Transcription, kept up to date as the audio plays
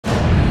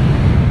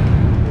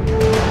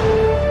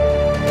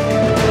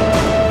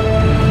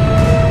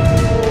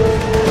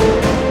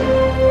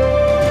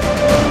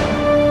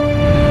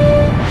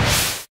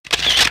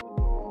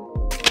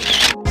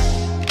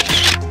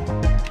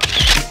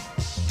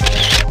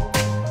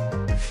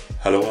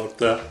Hello out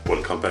there,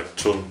 welcome back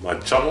to my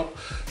channel.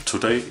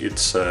 Today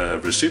it's a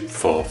recipe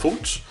for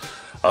food.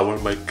 I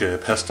will make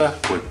pasta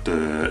with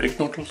egg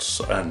noodles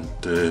and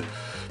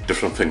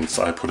different things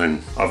I put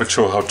in. I will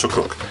show how to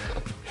cook.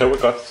 Here we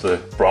got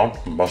the brown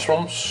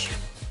mushrooms.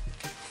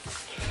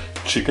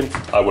 Chicken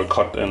I will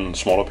cut in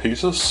smaller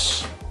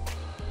pieces.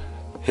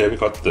 Here we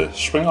got the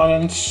spring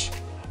onions,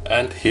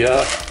 and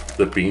here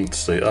the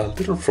beans. They are a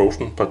little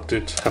frozen, but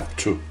it have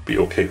to be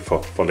okay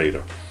for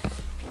later.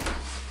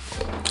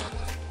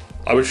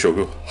 I will show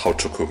you how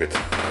to cook it.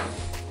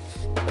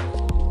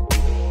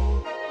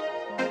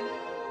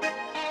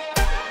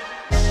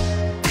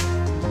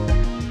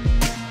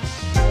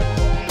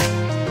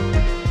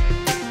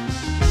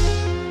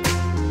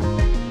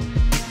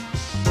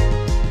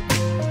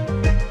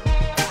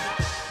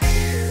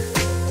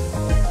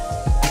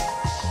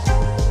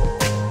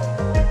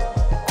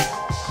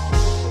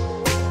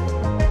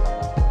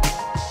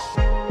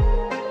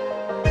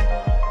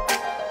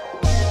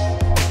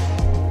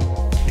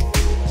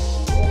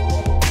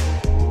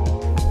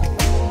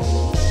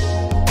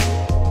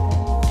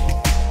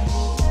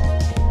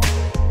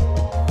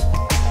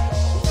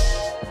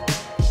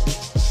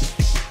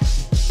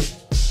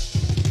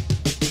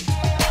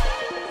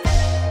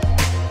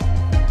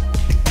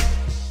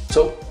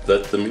 So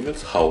that's the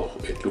meals, how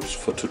it looks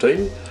for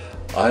today.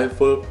 I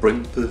will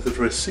bring the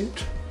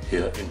receipt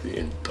here in the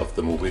end of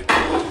the movie.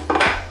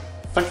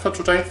 Thanks for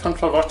today,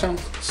 thanks for watching.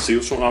 See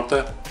you soon out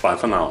there. Bye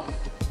for now.